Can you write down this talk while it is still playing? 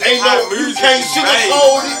can't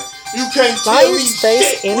sugarcoat it. You can't tell me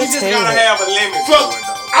shit. We just gotta have a limit. Fuck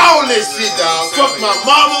all this shit, dog. Fuck my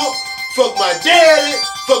mama. Fuck my daddy.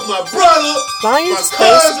 Fuck my brother. Lion my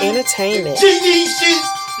Space cousin. Entertainment. GD shit.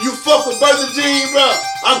 You fuck with Brother Jean, bro.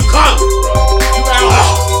 I'm coming, bro.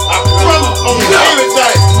 I'm coming on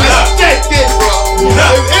everything. Take this, bro.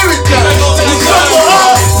 Everything. You fuck with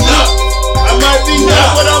her. I might be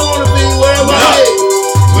not what I wanna be, wherever I am.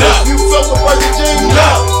 But if you fuck with Brother Jean,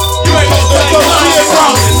 you ain't gonna take nothing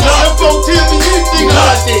from me. Them folks tell me anything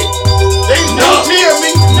about that. They don't tell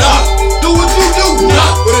me. Do what you do.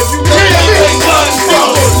 But if you tell me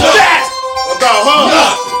that about her,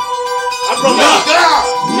 I brought my God.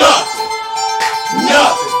 Nothing.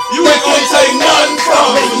 You ain't gonna take nothing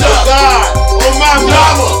from me. God, on my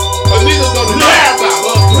mama, a nigga gonna lie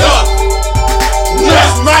about her.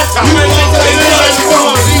 That's my time. You ain't gonna take nothing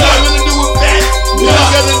from me. You got nothing to do with that. You got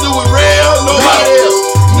nothing to do with real. Nobody else.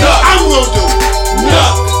 I'm gonna do.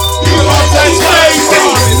 You ain't gonna take nothing from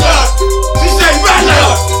me. She say right now.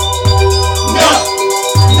 Nothing.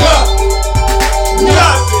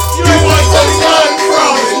 You ain't gonna take nothing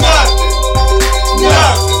from me. Nothing.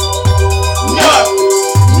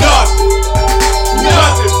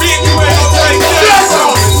 Bitch, you ain't gonna take nothing from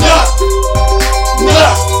me. Nothing.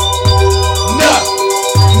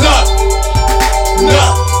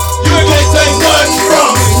 You ain't gonna take nothing from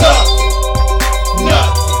me.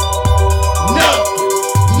 Nothing.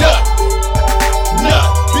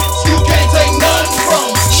 Bitch, you can't take nothing from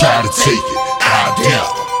me. Try to take it, I dare.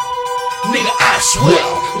 Nigga, I swear.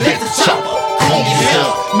 Let the chopper come here.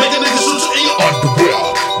 Make a nigga shoot you in your Underwear,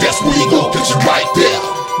 that's where you go, picture right there.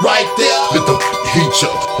 right there. Let the heat ya,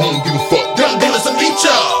 I don't give a fuck. Them bullets will eat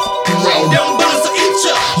ya. Around Them bullets will eat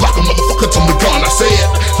ya. like a motherfucker to the gun, I said.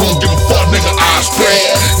 I don't give a fuck, nigga, I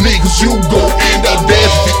swear. Niggas, you go end up dead.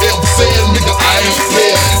 If you ever said, nigga, I ain't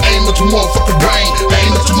scared. Ain't much motherfucking brain.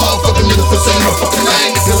 Ain't much motherfucking nigga for saying my fucking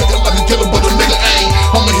name. If you looking like a killer, but a nigga ain't.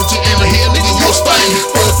 I'ma hit you in the head, nigga, you a stain.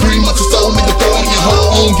 For 3 months or so, nigga, throw in your hole.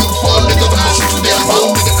 I don't give a fuck, nigga, I'ma shoot you damn hole.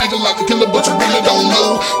 Nigga acting like a killer, but you really don't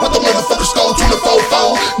know what the motherfucker stole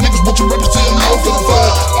 24-4. Niggas want you representing, I don't give a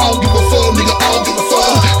fuck. I don't give a fuck, nigga, I don't give a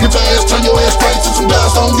fuck. Get your ass, turn your ass straight to some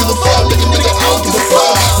dust. I don't give a fuck, nigga, I don't give a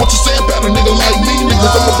fuck. What you say about a nigga like me,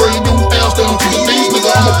 niggas? I'ma bring your ass down to your knees, nigga.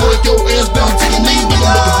 I'ma break your ass down to your knees,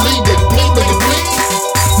 nigga. Make it bleed, make it bleed, make it bleed.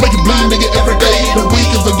 Make it bleed, nigga, every day of the week.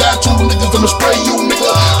 If I got two niggas, I'ma spray you, nigga.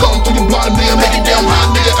 Come through your blind, nigga, make it damn hot,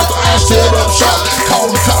 nigga. After I set up shot, call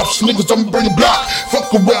the cops, niggas, I'ma bring a block. Fuck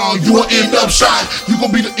around, you gon' end up shot. You gon'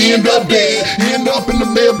 be the end up dead. You end up in the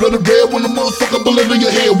mail, bloody red when the motherfucker bullet in your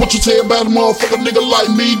head. What you say about a motherfucker nigga like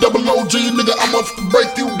me? Double OG, nigga, I'ma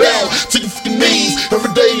break you down to your fucking knees every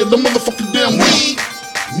day of the motherfucking damn week.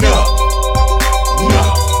 No.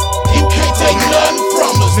 You can't take nothing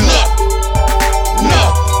from us.